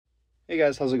Hey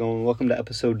guys, how's it going? Welcome to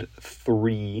episode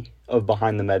 3 of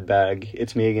Behind the Med Bag.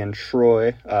 It's me again,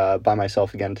 Troy, by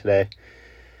myself again today.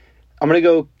 I'm going to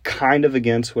go kind of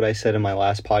against what I said in my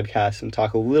last podcast and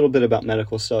talk a little bit about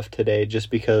medical stuff today, just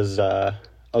because I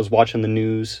was watching the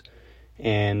news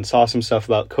and saw some stuff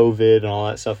about COVID and all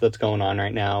that stuff that's going on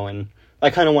right now, and I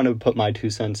kind of wanted to put my 2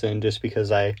 cents in just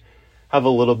because I have a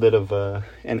little bit of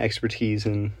an expertise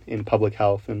in public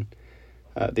health and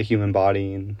the human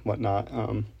body and whatnot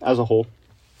as a whole.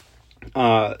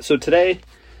 So today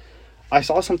I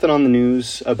saw something on the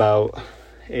news about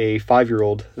a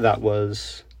 5-year-old that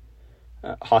was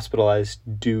hospitalized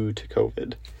due to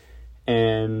COVID.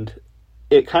 And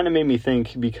it kind of made me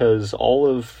think, because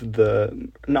most of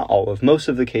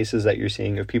the cases that you're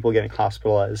seeing of people getting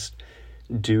hospitalized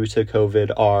due to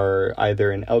COVID are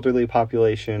either an elderly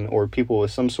population or people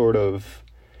with some sort of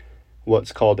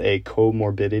what's called a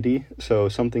comorbidity. So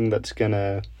something that's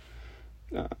gonna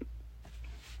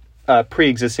a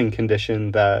pre-existing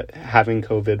condition that having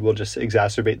COVID will just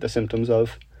exacerbate the symptoms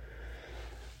of.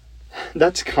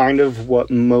 That's kind of what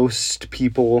most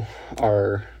people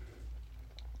are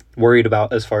worried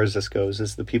about as far as this goes,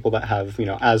 is the people that have,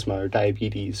 asthma or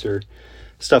diabetes or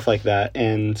stuff like that.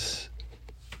 And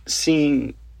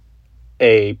seeing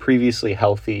a previously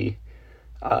healthy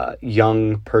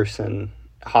young person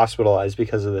hospitalized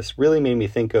because of this really made me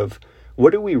think of,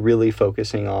 what are we really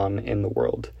focusing on in the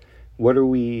world? What are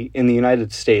we, in the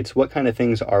United States, what kind of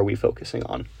things are we focusing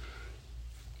on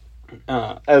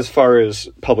as far as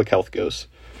public health goes?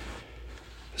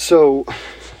 So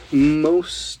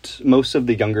most of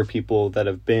the younger people that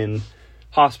have been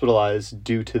hospitalized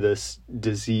due to this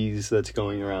disease that's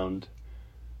going around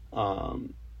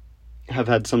have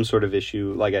had some sort of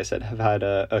issue. Like I said, have had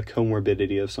a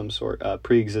comorbidity of some sort, a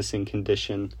pre-existing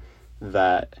condition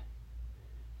that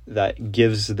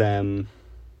gives them,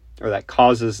 or that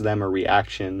causes them, a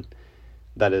reaction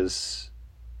that is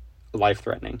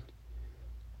life-threatening.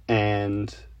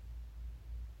 And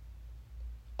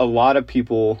a lot of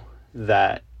people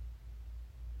that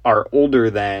are older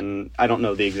than, I don't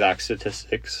know the exact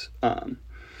statistics,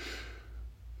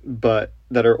 but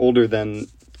that are older than,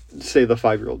 say, the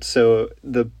 5-year-olds. So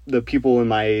the people in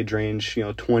my age range,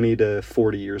 20 to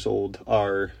 40 years old,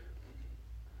 are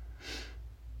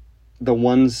the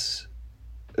ones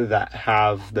that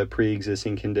have the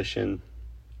pre-existing condition,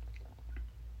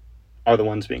 are the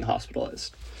ones being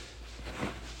hospitalized.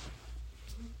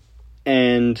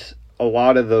 And a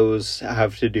lot of those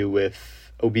have to do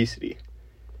with obesity.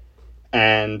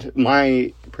 And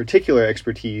my particular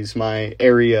expertise, my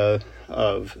area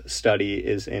of study,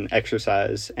 is in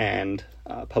exercise and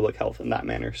public health in that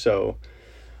manner. So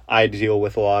I deal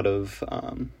with a lot of,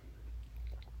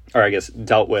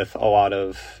 dealt with a lot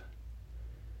of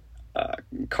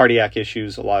cardiac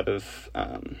issues, a lot of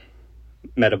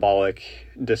metabolic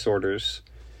disorders.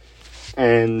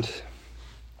 And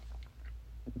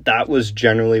that was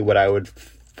generally what I would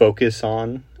focus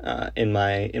on in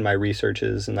my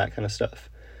researches and that kind of stuff.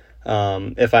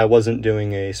 If I wasn't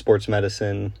doing a sports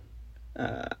medicine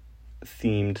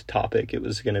themed topic, it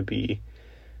was going to be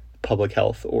public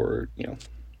health, or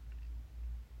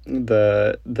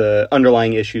the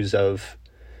underlying issues of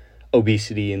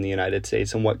obesity in the United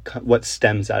States and what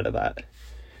stems out of that.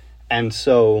 And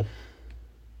so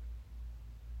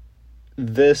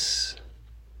this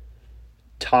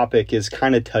topic is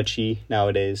kind of touchy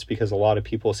nowadays, because a lot of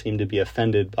people seem to be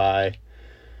offended by,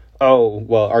 oh,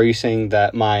 well, are you saying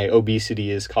that my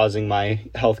obesity is causing my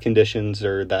health conditions,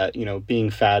 or that,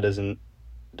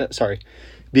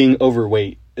 being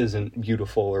overweight isn't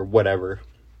beautiful, or whatever.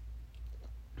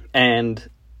 And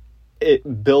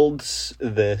it builds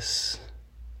this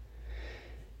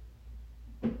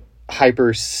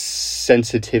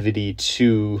hypersensitivity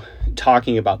to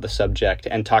talking about the subject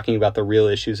and talking about the real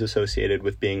issues associated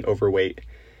with being overweight.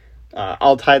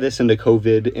 I'll tie this into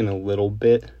COVID in a little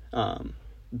bit,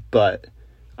 but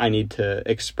I need to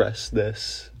express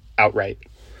this outright.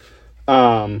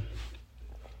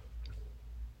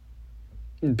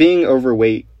 Being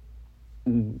overweight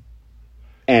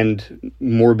and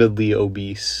morbidly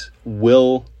obese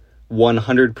will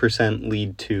 100%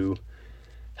 lead to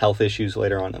health issues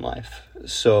later on in life.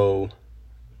 So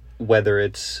whether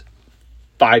it's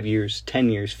 5 years, 10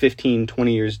 years, 15,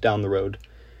 20 years down the road,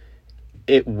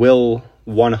 it will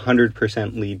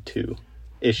 100% lead to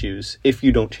issues if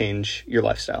you don't change your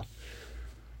lifestyle.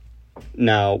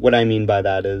 Now, what I mean by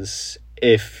that is,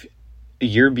 if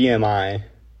your BMI,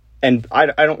 and I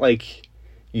don't like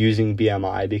using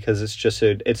BMI because it's just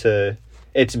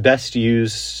it's best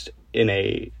used in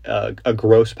a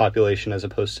gross population as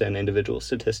opposed to an individual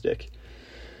statistic.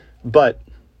 But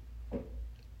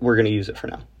we're going to use it for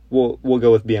now. We'll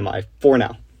go with BMI for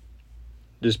now.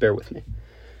 Just bear with me.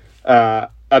 A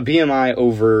BMI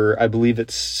over, I believe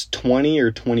it's 20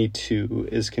 or 22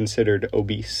 is considered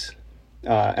obese.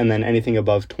 And then anything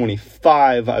above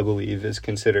 25, I believe, is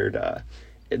considered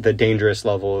the dangerous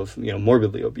level of,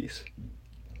 morbidly obese.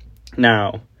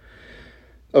 Now,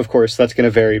 of course, that's going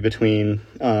to vary between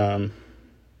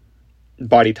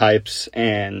body types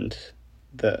and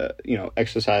the,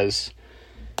 exercise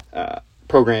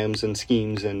programs and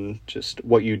schemes and just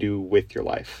what you do with your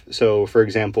life. So, for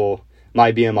example,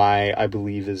 my BMI, I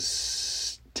believe,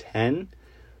 is 10,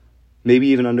 maybe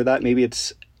even under that. Maybe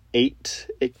it's 8,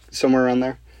 somewhere around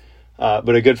there.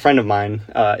 But a good friend of mine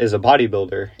is a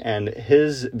bodybuilder, and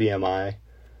his BMI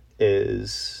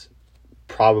is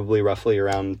probably roughly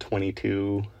around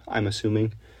 22, I'm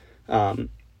assuming.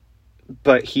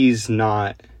 But he's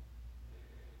not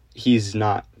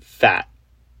fat,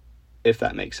 if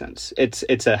that makes sense.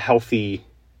 It's a healthy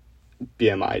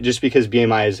BMI, just because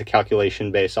BMI is a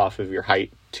calculation based off of your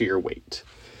height to your weight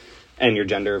and your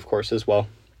gender, of course, as well.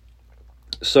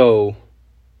 So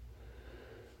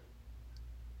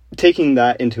taking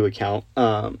that into account,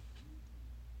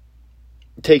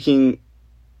 taking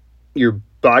your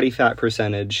body fat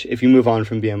percentage, if you move on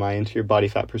from BMI into your body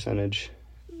fat percentage,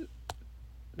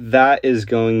 that is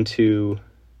going to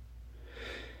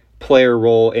play a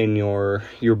role in your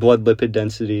blood lipid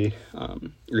density, or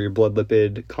your blood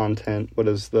lipid content. What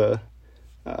is your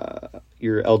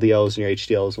LDLs and your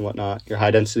HDLs and whatnot, your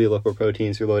high density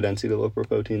lipoproteins, your low density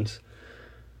lipoproteins.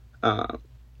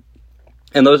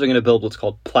 And those are going to build what's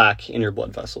called plaque in your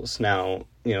blood vessels. Now,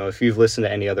 if you've listened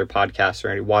to any other podcasts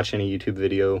or watched any YouTube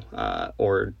video,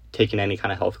 or taken any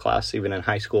kind of health class, even in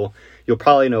high school, you'll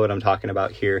probably know what I'm talking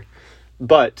about here.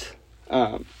 But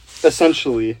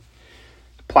essentially,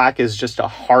 plaque is just a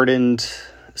hardened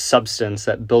substance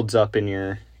that builds up in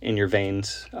your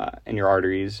veins, in your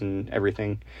arteries and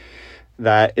everything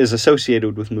that is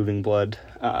associated with moving blood.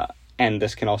 And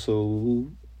this can also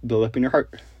build up in your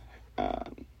heart.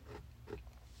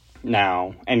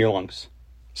 Now, and your lungs.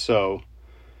 So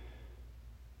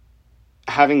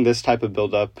having this type of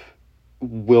buildup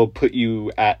will put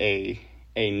you at a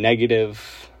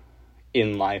negative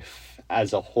in life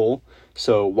as a whole.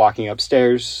 So walking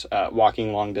upstairs,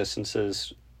 walking long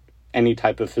distances, any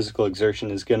type of physical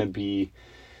exertion is going to be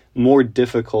more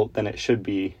difficult than it should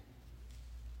be,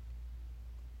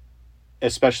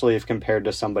 especially if compared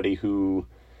to somebody who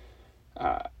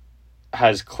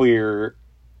has clear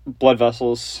blood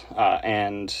vessels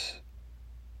and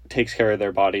takes care of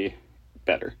their body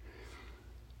better.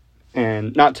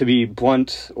 And not to be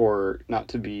blunt, or not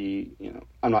to be,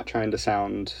 I'm not trying to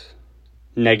sound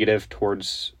negative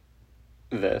towards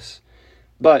this,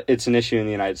 but it's an issue in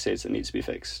the United States that needs to be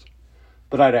fixed.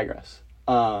 But I digress.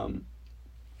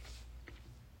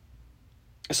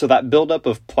 So that buildup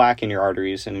of plaque in your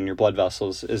arteries and in your blood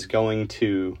vessels is going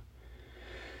to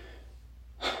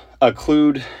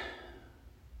occlude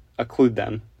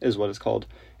them, is what it's called.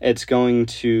 It's going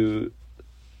to,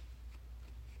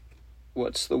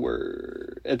 what's the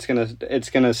word? It's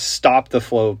gonna stop the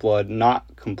flow of blood,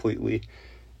 not completely.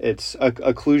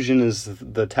 Occlusion is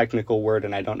the technical word,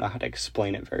 and I don't know how to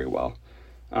explain it very well.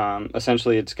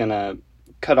 Essentially, it's gonna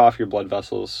cut off your blood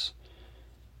vessels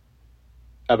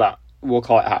about, we'll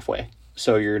call it halfway.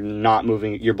 So you're not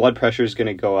moving, your blood pressure is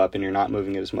gonna go up, and you're not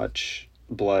moving as much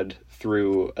blood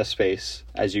through a space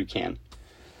as you can.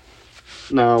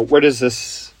 Now, where does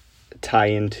this tie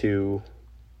into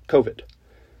COVID?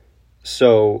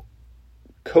 So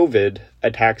COVID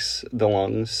attacks the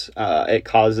lungs. It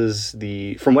causes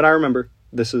from what I remember,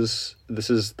 this is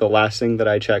the last thing that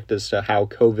I checked as to how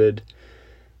COVID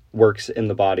works in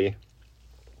the body.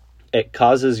 It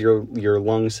causes your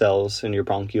lung cells and your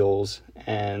bronchioles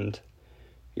and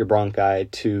your bronchi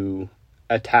to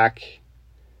attack.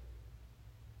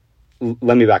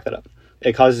 Let me back that up.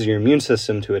 It causes your immune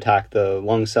system to attack the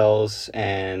lung cells,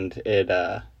 and it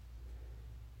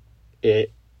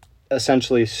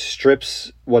essentially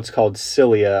strips what's called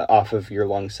cilia off of your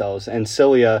lung cells. And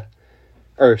your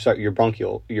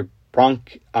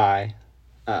bronchi,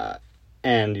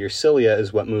 and your cilia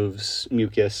is what moves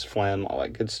mucus, phlegm, all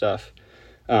that good stuff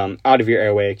out of your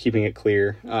airway, keeping it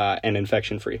clear and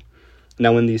infection-free.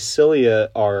 Now, when these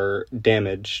cilia are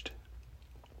damaged,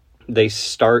 they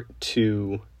start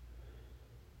to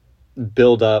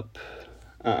build up,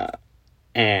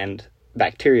 and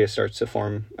bacteria starts to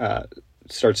form,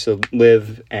 starts to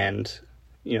live, and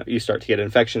you start to get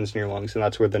infections in your lungs, and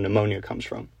that's where the pneumonia comes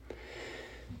from.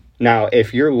 Now,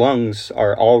 if your lungs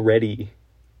are already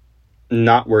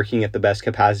not working at the best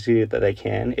capacity that they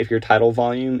can, if your tidal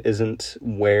volume isn't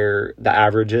where the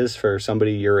average is for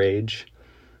somebody your age,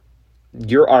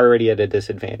 you're already at a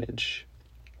disadvantage.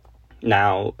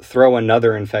 Now, throw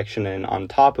another infection in on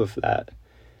top of that,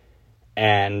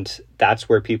 and that's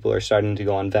where people are starting to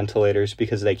go on ventilators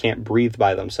because they can't breathe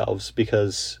by themselves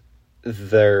because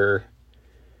their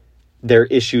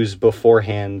issues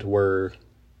beforehand were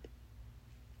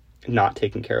not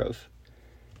taken care of.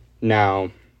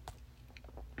 Now,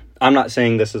 I'm not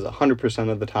saying this is 100%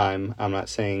 of the time. I'm not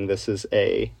saying this is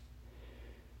a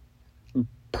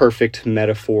perfect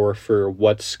metaphor for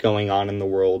what's going on in the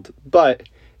world, but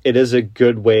it is a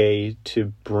good way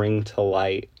to bring to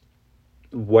light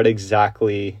what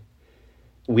exactly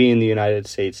we in the United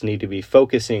States need to be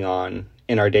focusing on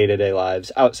in our day-to-day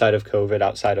lives outside of COVID,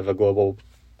 outside of a global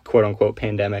quote-unquote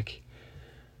pandemic.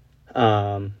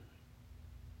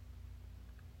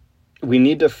 We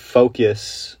need to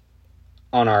focus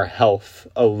on our health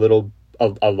a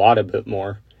lot a bit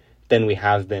more than we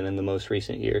have been in the most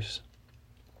recent years.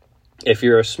 If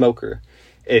you're a smoker,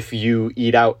 if you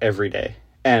eat out every day,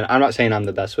 and I'm not saying I'm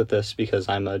the best with this because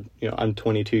I'm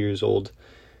 22 years old,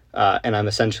 and I'm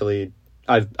essentially,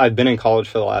 I've been in college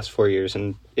for the last 4 years,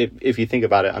 and if you think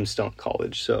about it, I'm still in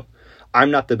college, so I'm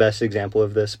not the best example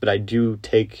of this, but I do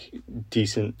take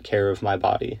decent care of my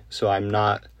body, so I'm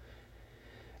not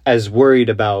as worried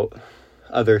about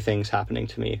other things happening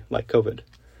to me, like COVID.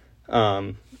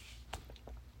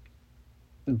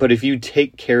 But if you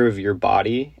take care of your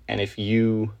body, and if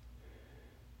you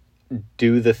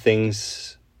do the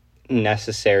things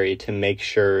necessary to make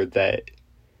sure that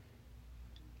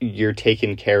you're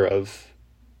taken care of,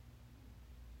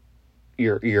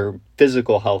 your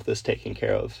physical health is taken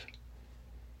care of,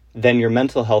 then your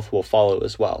mental health will follow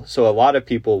as well. So a lot of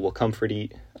people will comfort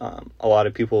eat. A lot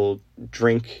of people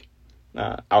drink.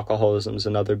 Alcoholism is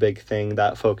another big thing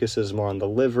that focuses more on the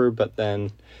liver, but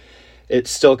then it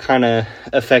still kind of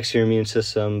affects your immune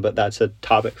system, but that's a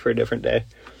topic for a different day.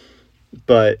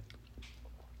 But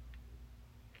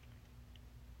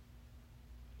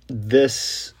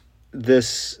this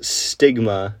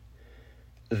stigma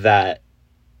that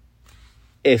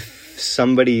if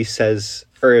somebody says,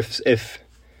 or if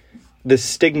the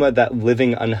stigma that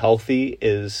living unhealthy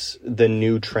is the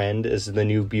new trend, is the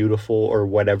new beautiful, or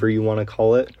whatever you want to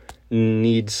call it,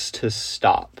 needs to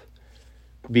stop.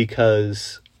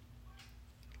 Because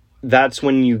that's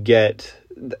when you get,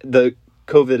 the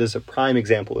COVID is a prime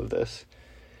example of this.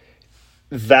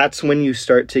 That's when you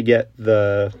start to get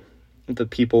the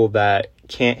people that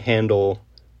can't handle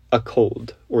a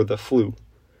cold or the flu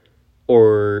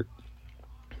or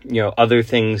other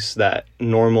things that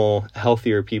normal,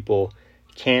 healthier people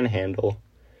can handle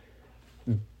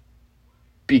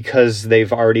because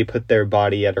they've already put their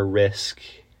body at a risk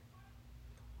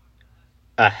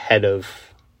ahead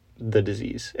of the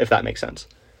disease, if that makes sense.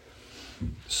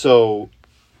 So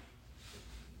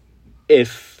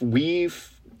if we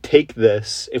take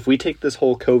this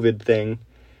whole COVID thing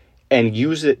and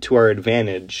use it to our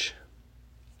advantage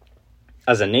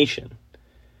as a nation,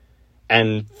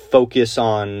 and focus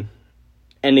on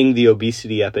ending the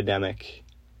obesity epidemic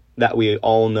that we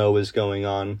all know is going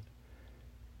on,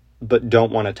 but don't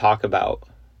want to talk about,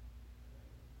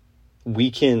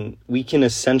 we can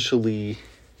essentially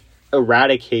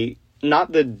eradicate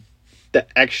not the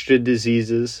extra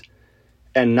diseases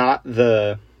and not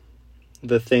the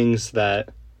things that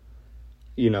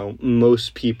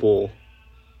most people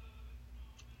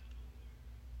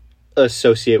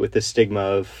associate with the stigma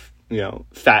of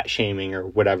fat shaming or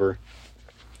whatever.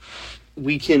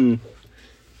 We can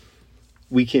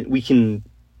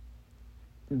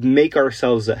make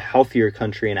ourselves a healthier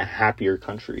country and a happier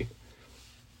country.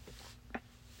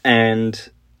 And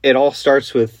it all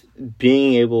starts with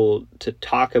being able to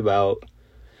talk about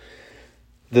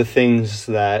the things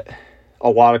that a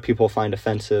lot of people find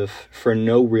offensive for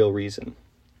no real reason.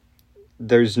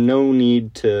 There's no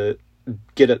need to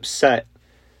get upset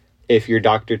if your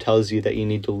doctor tells you that you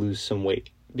need to lose some weight,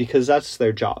 because that's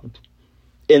their job.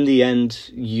 In the end,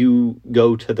 you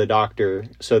go to the doctor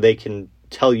so they can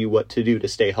tell you what to do to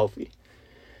stay healthy.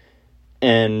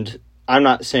 And I'm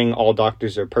not saying all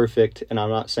doctors are perfect, and I'm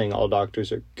not saying all doctors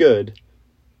are good,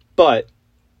 but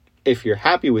if you're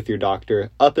happy with your doctor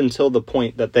up until the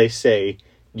point that they say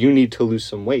you need to lose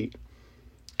some weight,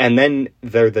 and then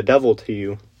they're the devil to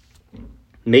you,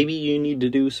 maybe you need to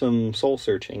do some soul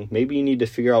searching. Maybe you need to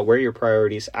figure out where your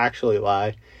priorities actually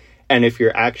lie, and if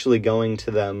you're actually going to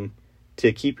them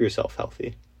to keep yourself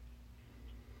healthy.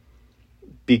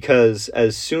 Because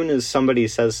as soon as somebody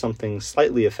says something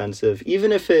slightly offensive,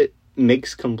 even if it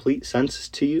makes complete sense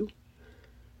to you,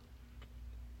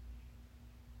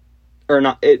 or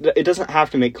not, it doesn't have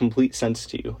to make complete sense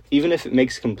to you. Even if it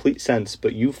makes complete sense,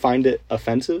 but you find it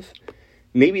offensive,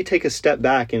 maybe take a step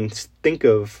back and think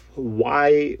of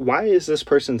why is this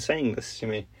person saying this to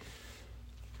me?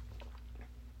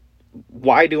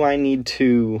 Why do I need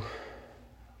to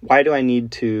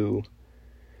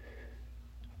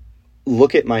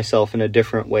look at myself in a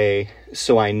different way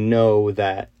so I know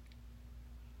that,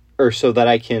 or so that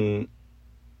I can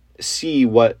see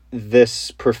what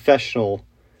this professional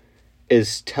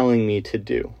is telling me to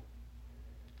do?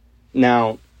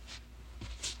 Now,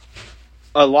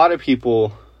 a lot of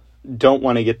people don't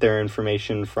want to get their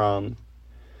information from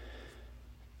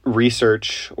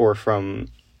research or from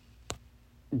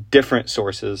different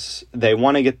sources. They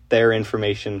want to get their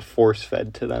information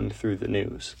force-fed to them through the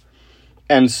news.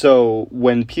 And so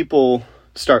when people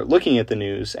start looking at the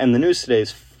news, and the news today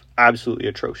is absolutely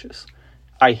atrocious.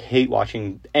 I hate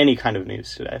watching any kind of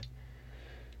news today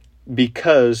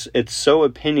because it's so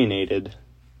opinionated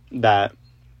that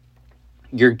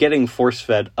you're getting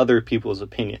force-fed other people's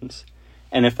opinions.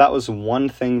 And if that was one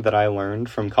thing that I learned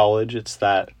from college, it's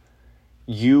that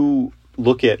you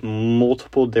look at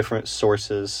multiple different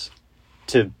sources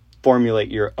to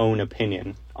formulate your own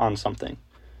opinion on something.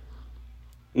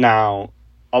 Now,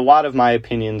 a lot of my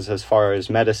opinions as far as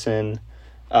medicine,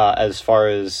 as far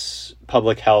as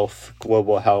public health,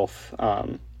 global health,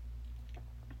 are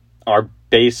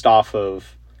based off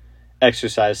of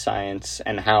exercise science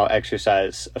and how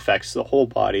exercise affects the whole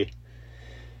body,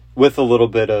 with a little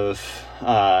bit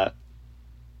of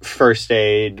first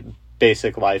aid,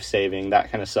 basic life saving,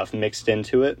 that kind of stuff mixed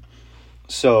into it.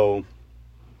 So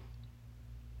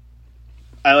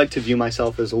I like to view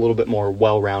myself as a little bit more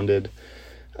well-rounded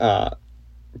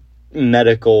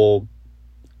medical,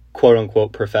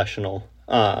 quote-unquote, professional,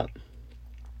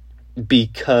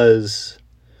 because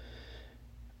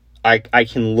I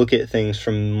can look at things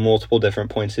from multiple different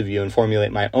points of view and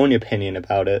formulate my own opinion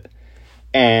about it.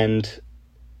 And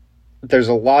there's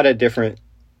a lot of different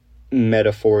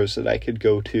metaphors that I could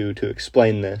go to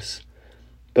explain this,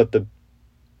 but the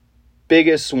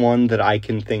biggest one that I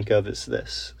can think of is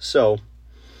this. So,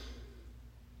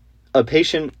 a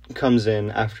patient comes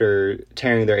in after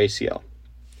tearing their ACL,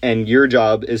 and your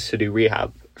job is to do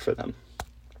rehab for them.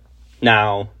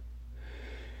 Now,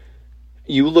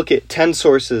 you look at 10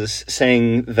 sources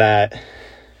saying that,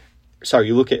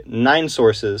 you look at 9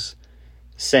 sources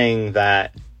saying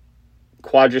that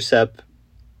quadricep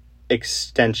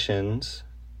extensions,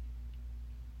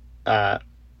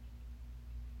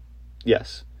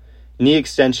 knee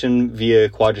extension via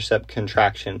quadricep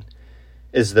contraction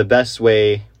is the best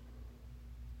way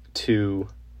to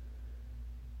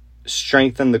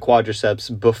strengthen the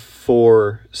quadriceps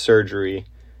before surgery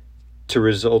to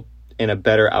result in a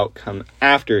better outcome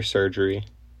after surgery.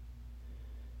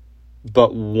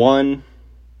 But one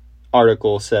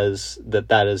article says that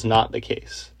that is not the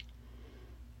case.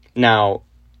 Now,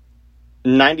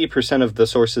 90% of the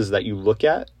sources that you look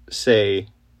at say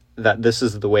that this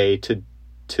is the way to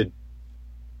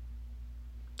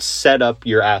set up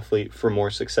your athlete for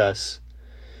more success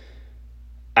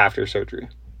after surgery.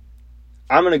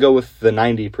 I'm going to go with the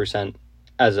 90%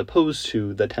 as opposed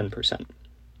to the 10%.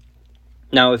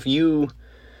 Now, if you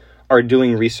are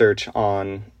doing research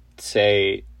on,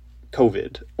 say,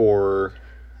 COVID, or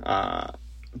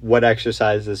what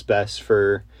exercise is best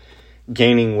for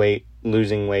gaining weight,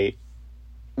 losing weight,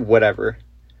 whatever,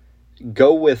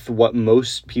 go with what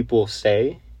most people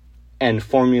say and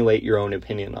formulate your own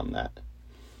opinion on that.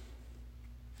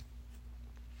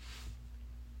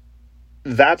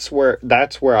 That's where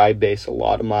I base a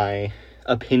lot of my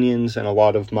opinions and a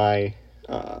lot of my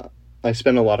I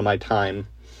spend a lot of my time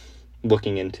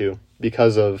looking into,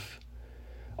 because of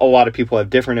a lot of people have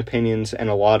different opinions and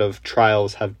a lot of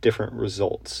trials have different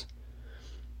results.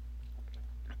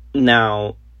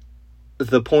 Now,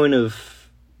 the point of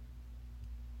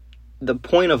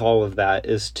all of that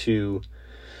is to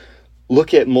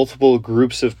look at multiple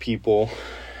groups of people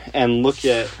and look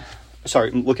at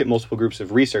multiple groups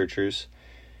of researchers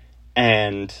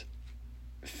and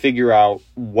figure out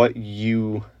what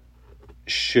you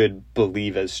should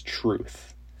believe as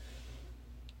truth.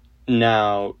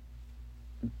 Now,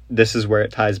 this is where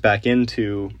it ties back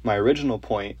into my original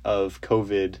point of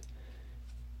COVID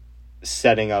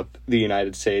setting up the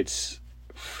United States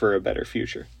for a better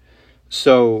future.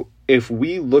 So if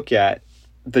we look at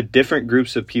the different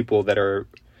groups of people that are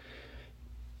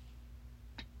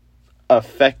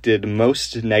affected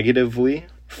most negatively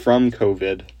from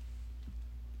COVID,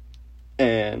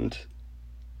 and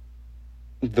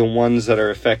the ones that are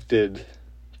affected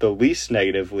the least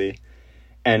negatively,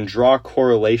 and draw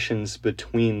correlations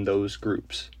between those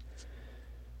groups,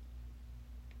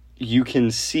 you can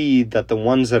see that the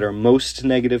ones that are most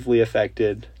negatively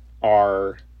affected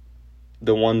are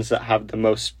the ones that have the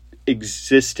most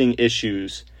existing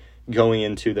issues going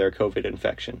into their COVID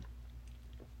infection.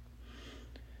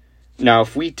 Now,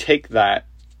 if we take that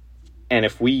and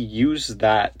if we use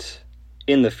that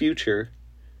in the future,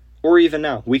 or even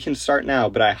now, we can start now,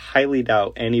 but I highly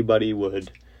doubt anybody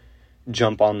would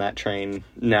jump on that train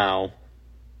now.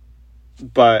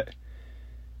 But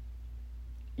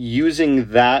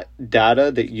using that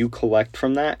data that you collect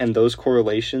from that and those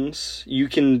correlations, you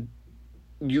can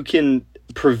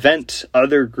prevent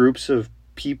other groups of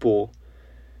people,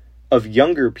 of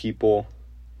younger people,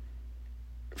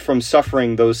 from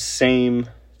suffering those same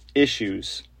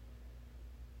issues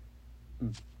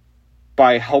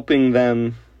by helping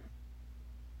them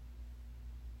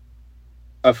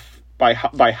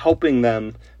by helping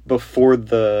them before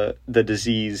the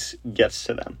disease gets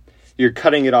to them. You're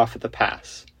cutting it off at the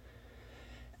pass.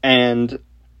 And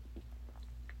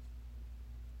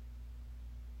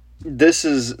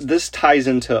this ties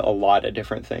into a lot of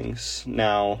different things.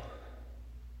 Now,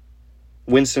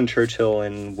 Winston Churchill,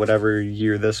 in whatever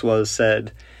year this was,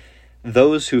 said,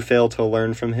 "Those who fail to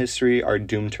learn from history are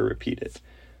doomed to repeat it."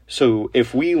 So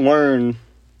if we learn,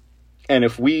 and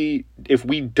if we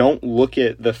don't look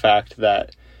at the fact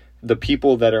that the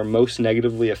people that are most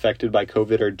negatively affected by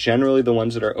COVID are generally the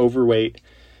ones that are overweight,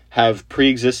 have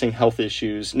pre-existing health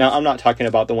issues. Now, I'm not talking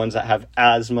about the ones that have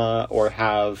asthma or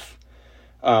have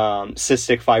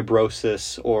cystic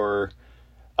fibrosis or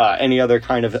any other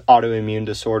kind of autoimmune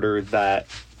disorder that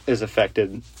is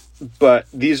affected. But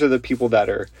these are the people that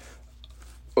are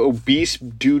obese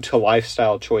due to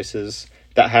lifestyle choices,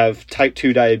 that have type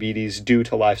 2 diabetes due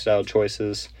to lifestyle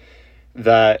choices,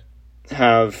 that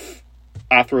have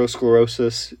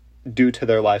atherosclerosis due to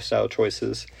their lifestyle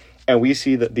choices. And we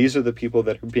see that these are the people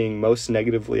that are being most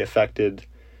negatively affected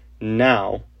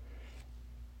now.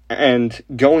 And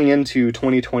going into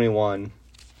 2021,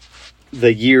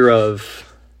 the year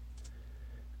of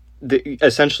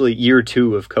essentially year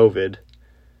 2 of COVID,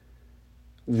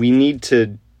 we need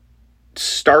to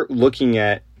start looking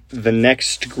at the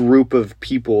next group of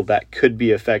people that could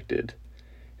be affected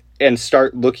and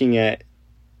start looking at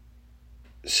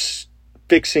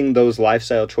fixing those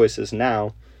lifestyle choices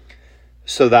now,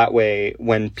 so that way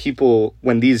when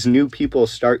these new people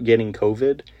start getting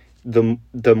COVID,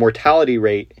 the mortality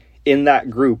rate in that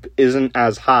group isn't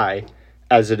as high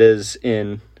as it is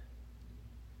in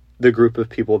the group of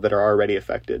people that are already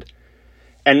affected.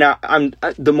 And now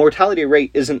the mortality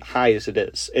rate isn't high as it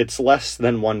is. It's less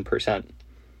than 1%.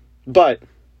 But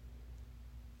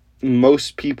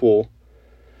most people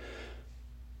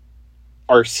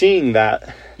are seeing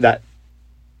that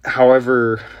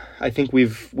however, I think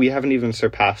we haven't even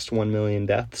surpassed 1 million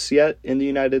deaths yet in the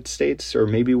United States, or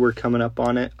maybe we're coming up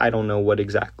on it. I don't know what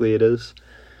exactly it is.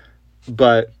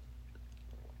 But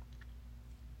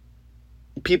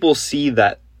people see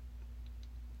that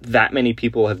many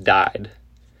people have died.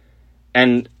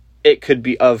 And it could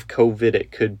be of COVID,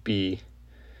 it could be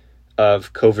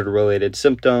of COVID-related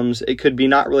symptoms. It could be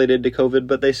not related to COVID,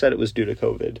 but they said it was due to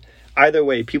COVID. Either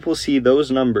way, people see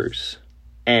those numbers,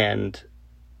 and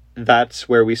that's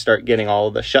where we start getting all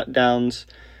of the shutdowns,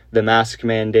 the mask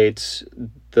mandates,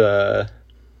 the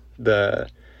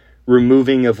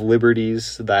removing of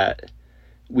liberties that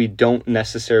we don't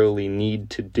necessarily need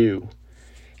to do.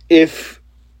 If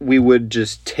we would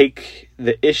just take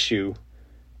the issue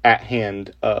at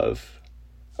hand of,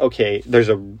 okay, there's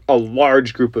a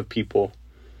large group of people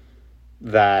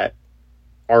that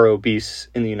are obese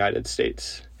in the United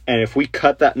States. And if we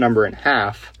cut that number in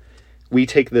half, we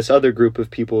take this other group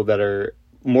of people that are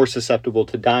more susceptible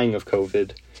to dying of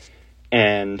COVID,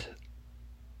 and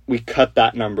we cut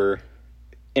that number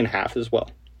in half as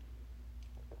well.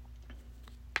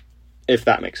 If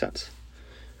that makes sense.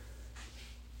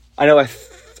 I know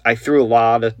I threw a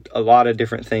lot of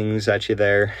different things at you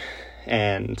there,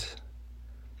 and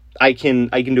I can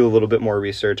do a little bit more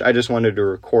research. I just wanted to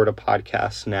record a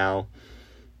podcast now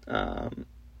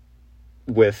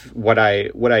with what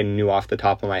I knew off the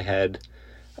top of my head.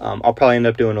 I'll probably end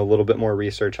up doing a little bit more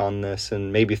research on this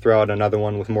and maybe throw out another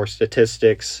one with more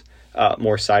statistics,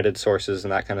 more cited sources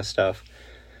and that kind of stuff.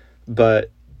 But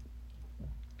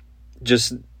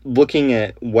just looking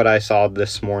at what I saw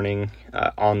this morning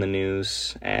on the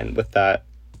news, and with that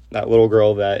little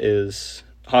girl that is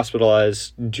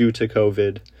hospitalized due to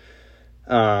COVID,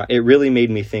 it really made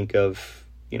me think of,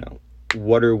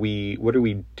 what are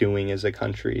we doing as a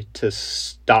country to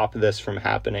stop this from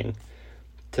happening,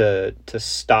 to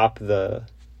stop the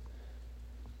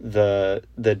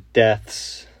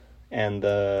deaths and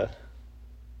the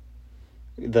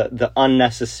the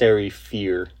unnecessary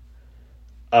fear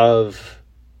of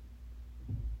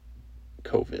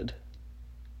COVID.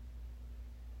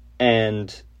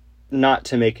 And not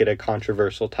to make it a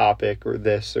controversial topic or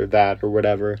this or that or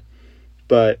whatever,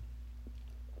 but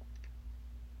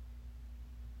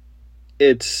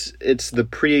it's the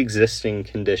pre-existing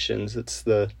conditions. It's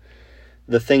the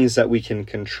things that we can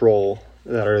control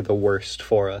that are the worst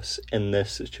for us in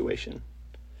this situation.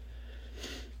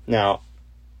 Now,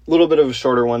 a little bit of a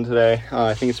shorter one today.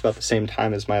 I think it's about the same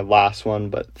time as my last one,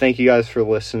 but thank you guys for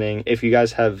listening. If you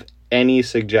guys have any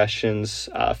suggestions,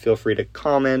 feel free to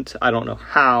comment. I don't know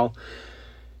how.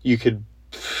 You could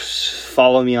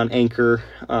follow me on Anchor,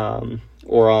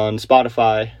 or on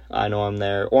Spotify. I know I'm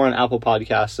there, or on Apple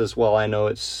Podcasts as well. I know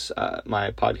it's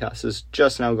my podcast is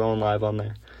just now going live on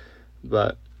there,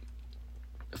 but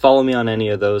follow me on any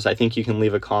of those. I think you can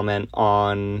leave a comment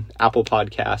on Apple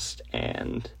Podcast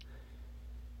and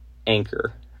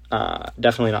Anchor.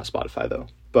 Definitely not Spotify though,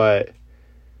 but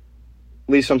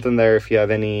leave something there if you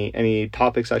have any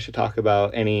topics I should talk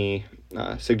about, any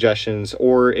suggestions,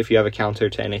 or if you have a counter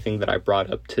to anything that I brought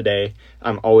up today.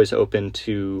 I'm always open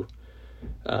to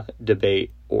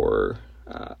debate or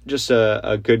just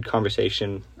a good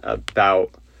conversation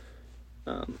about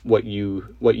what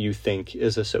you think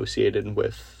is associated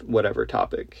with whatever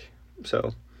topic.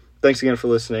 So thanks again for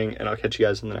listening, and I'll catch you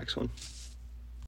guys in the next one.